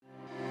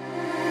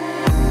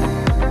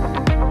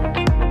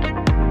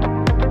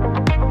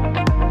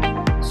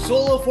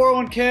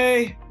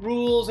401k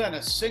rules and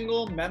a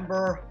single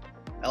member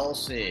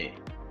LLC.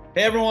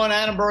 Hey everyone,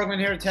 Adam Bergman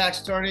here,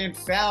 tax attorney and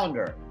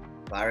founder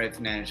of IRA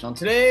Financial. And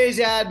today's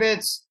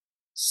AdBits,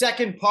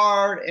 second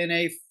part in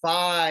a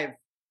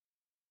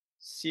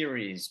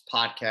 5-series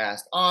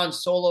podcast on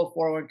solo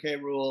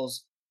 401k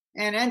rules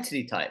and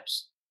entity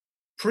types.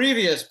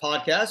 Previous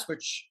podcast,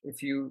 which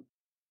if you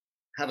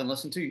haven't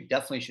listened to, you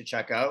definitely should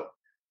check out,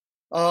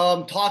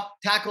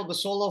 tackled the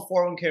solo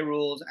 401k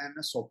rules and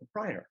the sole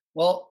proprietor.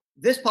 Well,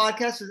 this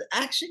podcast is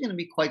actually going to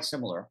be quite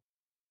similar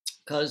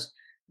because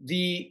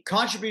the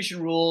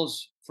contribution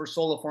rules for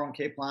solo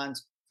 401k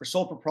plans for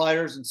sole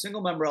proprietors and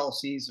single member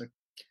LLCs are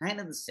kind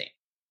of the same.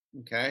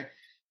 Okay.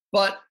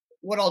 But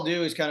what I'll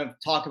do is kind of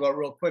talk about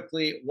real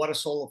quickly what a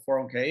solo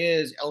 401k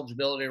is,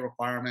 eligibility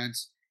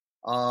requirements,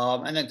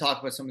 and then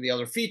talk about some of the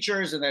other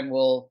features. And then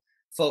we'll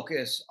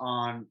focus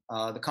on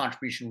the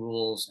contribution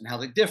rules and how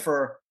they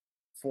differ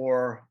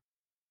for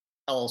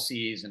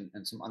LLCs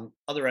and some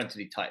other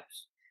entity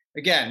types.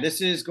 Again,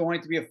 this is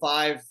going to be a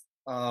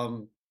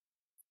 5-part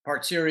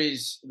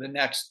series. The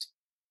next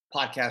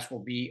podcast will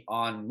be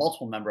on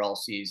multiple member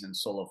LLCs and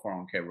solo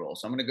 401k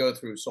rules. So I'm going to go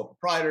through sole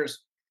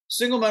proprietors,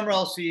 single member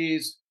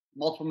LLCs,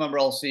 multiple member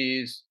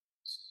LLCs,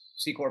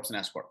 C Corps and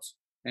S Corps.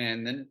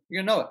 And then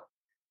you're going to know it.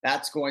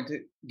 That's going to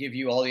give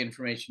you all the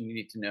information you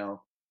need to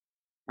know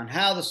on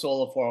how the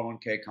solo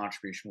 401k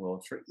contribution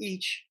rules for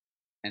each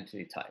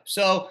entity type.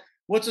 So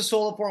what's a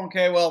solo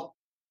 401k? Well,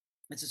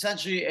 it's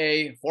essentially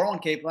a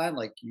 401k plan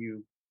like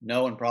you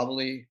know and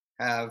probably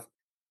have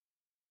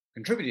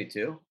contributed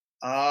to.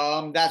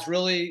 That's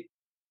really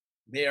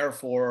there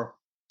for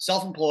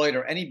self-employed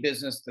or any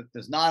business that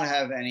does not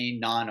have any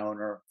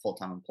non-owner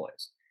full-time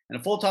employees. And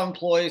a full-time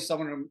employee is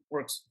someone who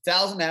works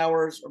 1,000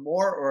 hours or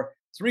more or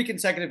 3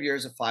 consecutive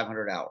years of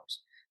 500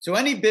 hours. So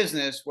any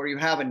business where you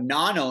have a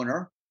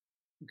non-owner,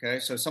 okay,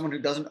 so someone who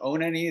doesn't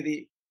own any of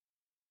the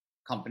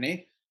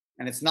company,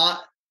 and it's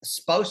not a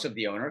spouse of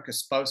the owner because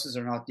spouses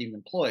are not deemed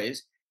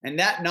employees, and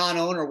that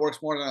non-owner works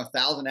more than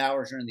 1,000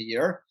 hours during the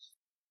year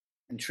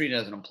and treated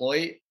as an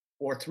employee,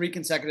 or 3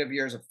 consecutive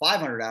years of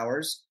 500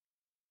 hours,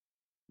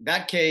 in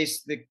that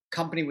case, the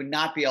company would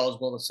not be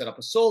eligible to set up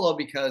a solo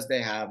because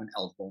they have an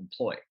eligible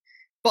employee.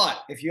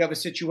 But if you have a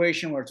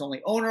situation where it's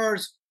only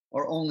owners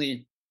or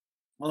only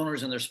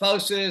owners and their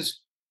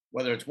spouses,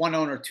 whether it's 1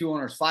 owner, 2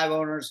 owners, 5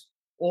 owners,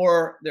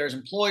 or there's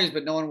employees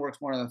but no one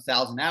works more than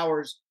 1,000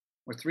 hours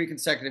or 3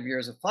 consecutive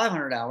years of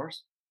 500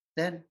 hours,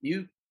 then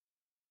you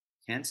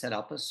can set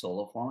up a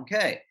solo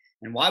 401k.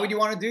 And why would you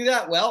want to do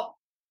that? Well,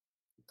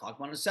 we'll talk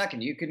about it in a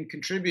second. You can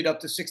contribute up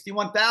to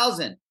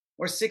 $61,000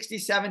 or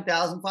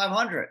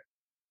 $67,500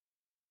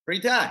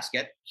 pre-tax,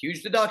 get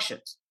huge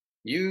deductions.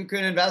 You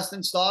can invest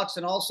in stocks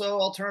and also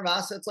alternative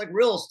assets like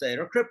real estate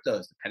or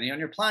cryptos, depending on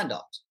your plan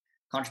docs.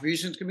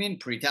 Contributions can be in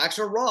pre-tax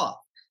or Roth.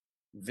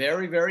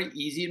 Very, very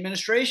easy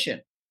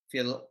administration. If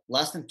you have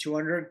less than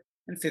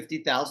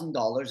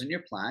 $250,000 in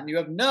your plan, you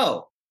have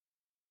no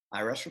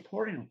IRS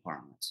reporting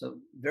requirements. So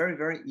very,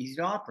 very easy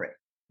to operate.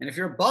 And if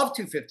you're above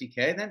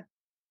 250K, then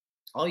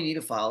all you need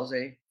to file is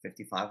a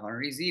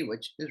 5500 EZ,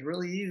 which is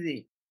really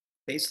easy,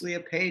 basically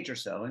a page or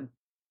so. And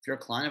if you're a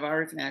client of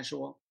IRA Financial,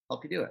 we'll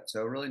help you do it.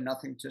 So really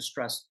nothing to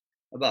stress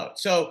about.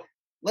 So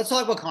let's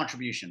talk about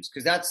contributions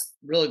because that's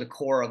really the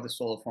core of the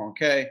solo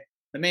 401k,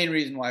 the main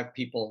reason why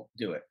people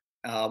do it.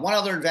 One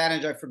other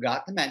advantage I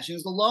forgot to mention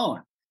is the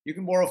loan. You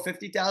can borrow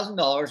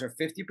 $50,000 or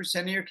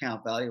 50% of your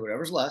account value,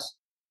 whatever's less.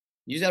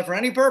 Use that for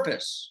any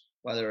purpose,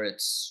 whether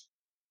it's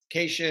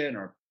vacation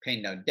or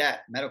paying down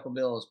debt, medical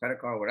bills, credit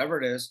card, whatever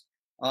it is.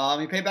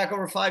 You pay back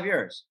over 5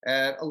 years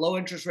at a low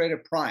interest rate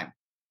of prime.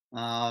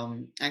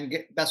 And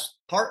get best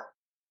part,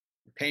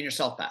 you're paying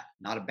yourself back,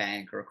 not a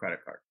bank or a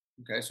credit card.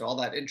 Okay, so all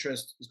that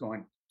interest is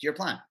going to your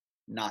plan,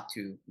 not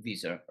to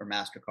Visa or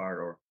MasterCard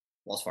or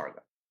Wells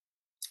Fargo.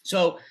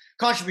 So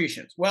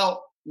contributions.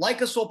 Well,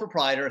 like a sole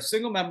proprietor, a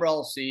single member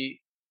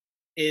LLC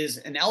is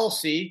an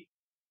LLC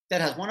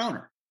that has 1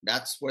 owner.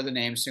 That's where the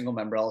name single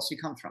member LLC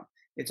comes from.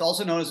 It's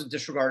also known as a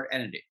disregarded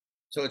entity.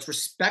 So it's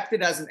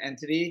respected as an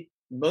entity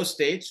in most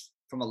states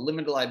from a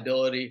limited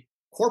liability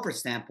corporate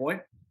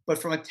standpoint, but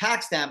from a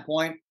tax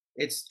standpoint,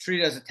 it's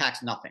treated as a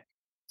tax nothing.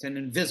 It's an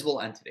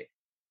invisible entity.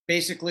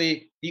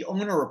 Basically, the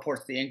owner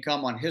reports the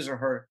income on his or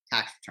her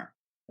tax return.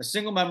 A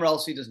single member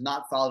LLC does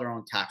not file their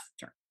own tax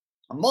return.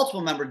 A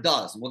multiple member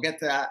does, and we'll get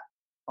to that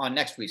on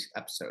next week's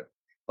episode.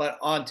 But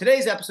on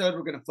today's episode,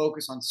 we're going to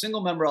focus on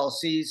single member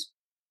LLCs,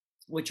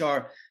 which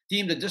are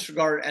deemed a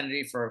disregarded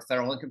entity for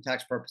federal income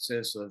tax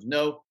purposes. So there's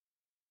no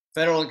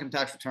federal income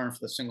tax return for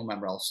the single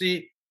member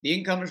LLC. The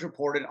income is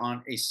reported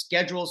on a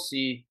Schedule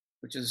C,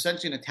 which is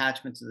essentially an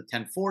attachment to the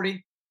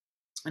 1040.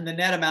 And the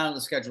net amount of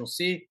the Schedule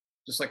C,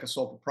 just like a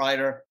sole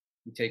proprietor,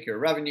 you take your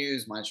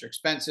revenues minus your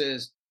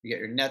expenses, you get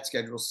your net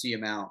Schedule C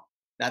amount.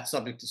 That's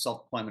subject to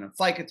self-employment and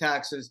FICA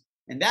taxes.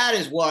 And that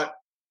is what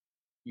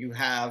you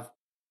have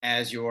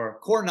as your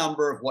core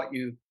number of what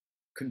you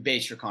can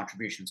base your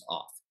contributions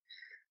off.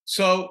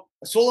 So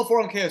a solo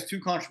 401k has 2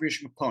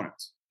 contribution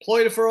components,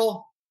 employee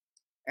deferral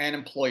and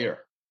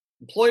employer.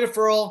 Employee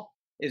deferral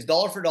is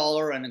dollar for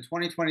dollar, and in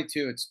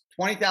 2022 it's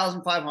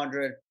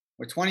 20,500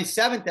 or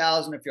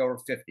 27,000 if you're over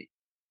 50.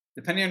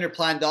 Depending on your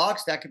plan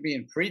docs, that could be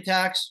in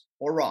pre-tax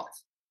or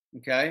Roth.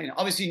 Okay, and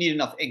obviously you need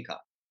enough income.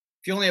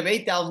 If you only have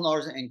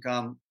 $8,000 in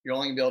income, you're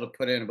only gonna be able to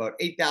put in about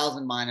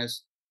 8,000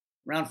 minus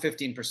around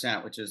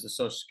 15%, which is the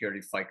Social Security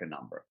FICA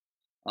number.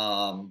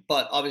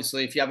 But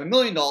obviously, if you have $1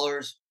 million,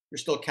 you're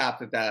still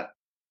capped at that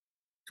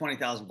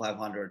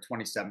 20,500,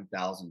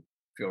 27,000 if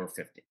you're over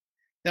 50.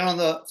 Then on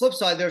the flip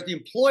side, there's the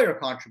employer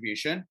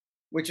contribution,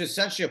 which is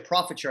essentially a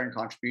profit sharing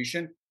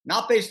contribution,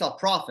 not based off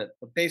profit,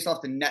 but based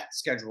off the net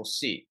Schedule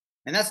C.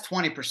 And that's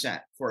 20%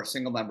 for a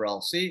single member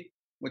LLC,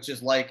 which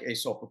is like a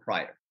sole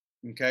proprietor.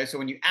 Okay, so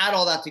when you add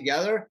all that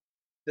together,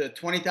 the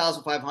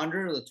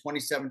 20,500 or the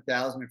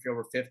 27,000 if you're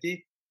over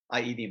 50,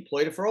 i.e. the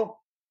employee deferral,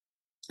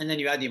 and then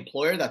you add the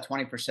employer, that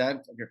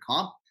 20% of your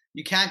comp,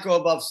 you can't go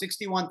above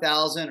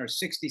 61,000 or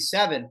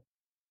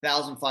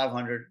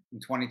 67,500 in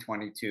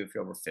 2022 if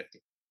you're over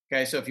 50.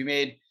 Okay, so if you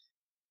made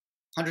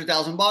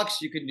 100,000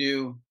 bucks, you could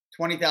do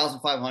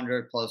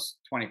 20,500 plus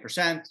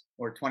 20%,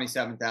 or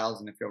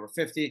 27,000 if you're over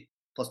 50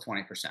 plus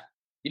 20%.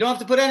 You don't have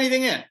to put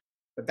anything in,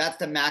 but that's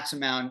the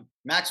maximum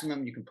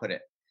you can put in.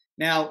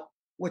 Now,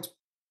 what's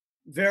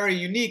very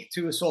unique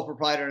to a sole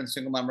proprietor and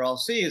single member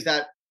LLC is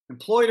that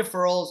employee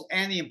deferrals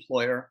and the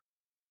employer,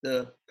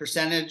 the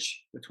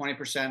percentage, the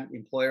 20%, the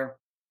employer,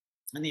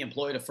 and the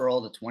employee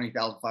deferral, the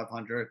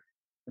 20,500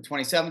 and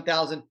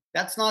 27,000,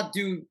 that's not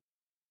due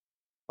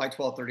by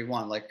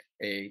 12/31 like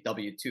a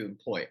W-2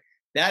 employee.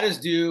 That is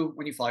due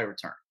when you file your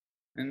return.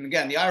 And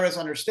again, the IRS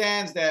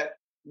understands that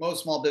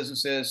most small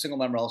businesses, single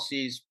member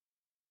LLCs,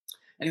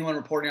 anyone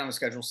reporting on a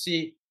Schedule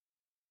C,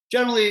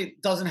 generally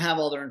doesn't have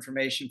all their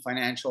information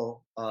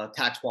financial,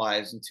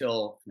 tax-wise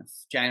until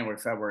January,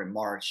 February,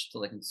 March,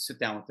 till they can sit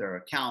down with their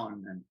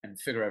accountant and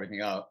figure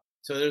everything out.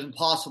 So there's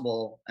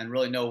impossible and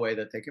really no way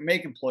that they can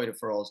make employee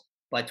deferrals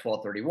by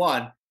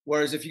 12/31.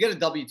 Whereas if you get a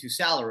W-2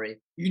 salary,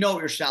 you know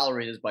what your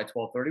salary is by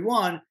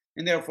 12/31,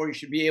 and therefore you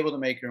should be able to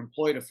make your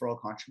employee deferral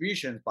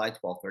contributions by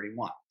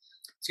 12/31.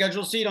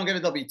 Schedule C, you don't get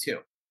a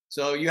W-2.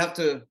 So you have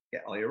to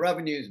get all your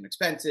revenues and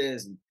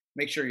expenses and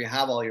make sure you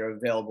have all your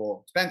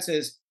available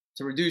expenses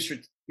to reduce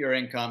your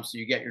income so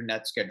you get your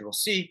net Schedule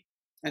C.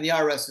 And the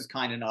IRS is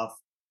kind enough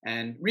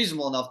and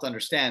reasonable enough to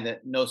understand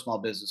that no small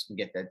business can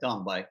get that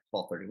done by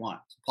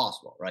 12/31. It's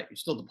impossible, right? You're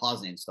still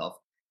depositing stuff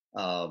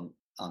on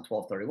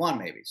 12/31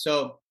 maybe.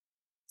 So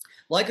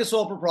like a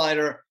sole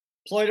proprietor,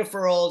 employee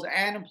deferrals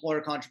and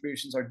employer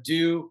contributions are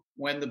due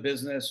when the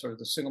business or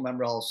the single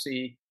member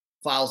LLC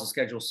files a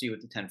Schedule C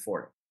with the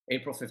 1040,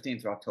 April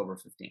 15th or October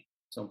 15th.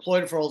 So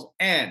employee deferrals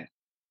and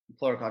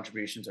employer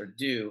contributions are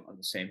due on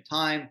the same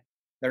time.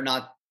 They're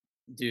not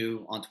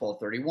due on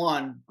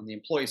 12/31 on the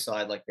employee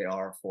side like they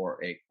are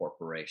for a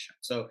corporation.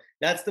 So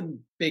that's the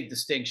big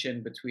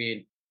distinction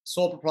between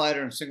sole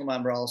proprietor and single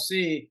member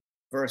LLC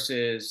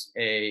versus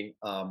a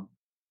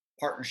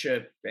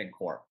partnership and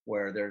corp,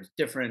 where there's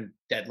different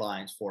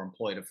deadlines for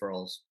employee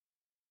deferrals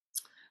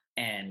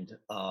and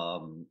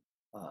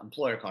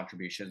employer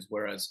contributions,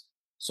 whereas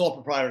sole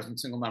proprietors and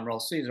single member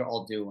LLCs are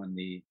all due when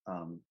the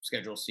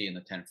Schedule C and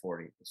the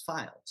 1040 is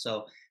filed.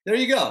 So there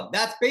you go.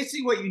 That's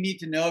basically what you need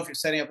to know if you're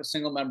setting up a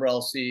single member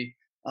LLC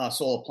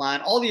solo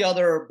plan. All the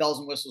other bells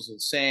and whistles are the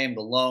same: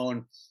 the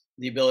loan,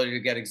 the ability to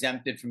get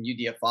exempted from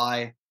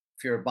UDFI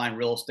if you're buying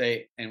real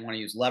estate and want to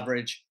use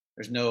leverage.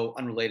 There's no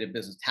unrelated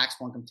business tax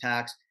or income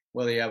tax.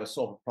 Whether you have a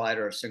sole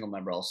proprietor or a single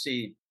member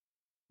LLC,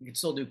 you can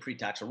still do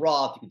pre-tax or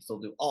Roth. You can still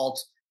do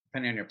alt,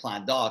 depending on your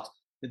plan docs.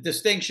 The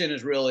distinction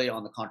is really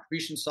on the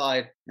contribution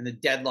side and the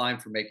deadline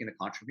for making the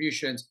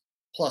contributions,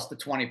 plus the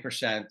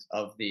 20%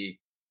 of the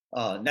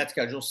net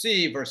Schedule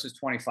C versus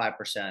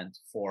 25%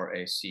 for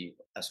a C,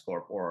 S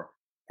Corp, or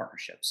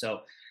partnership.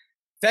 So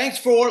thanks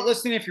for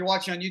listening. If you're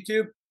watching on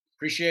YouTube,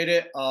 appreciate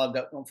it.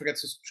 Don't forget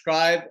to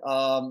subscribe.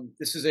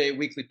 This is a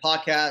weekly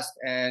podcast.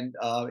 And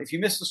if you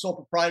missed the sole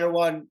proprietor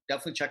one,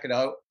 definitely check it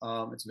out.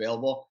 It's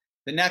available.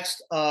 The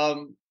next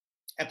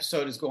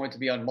episode is going to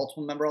be on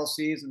multiple member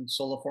LLCs and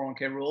solo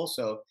 401k rules.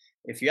 So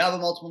if you have a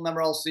multiple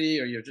member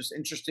LLC or you're just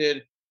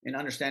interested in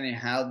understanding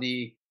how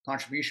the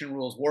contribution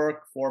rules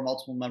work for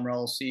multiple member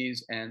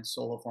LLCs and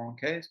solo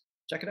 401ks,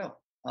 check it out.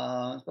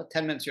 It's about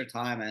 10 minutes of your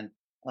time, and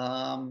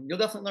you'll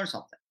definitely learn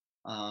something.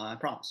 I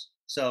promise.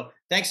 So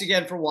thanks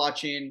again for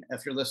watching.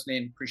 If you're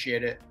listening,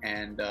 appreciate it.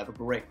 And have a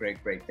great,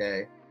 great, great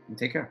day. And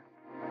take care.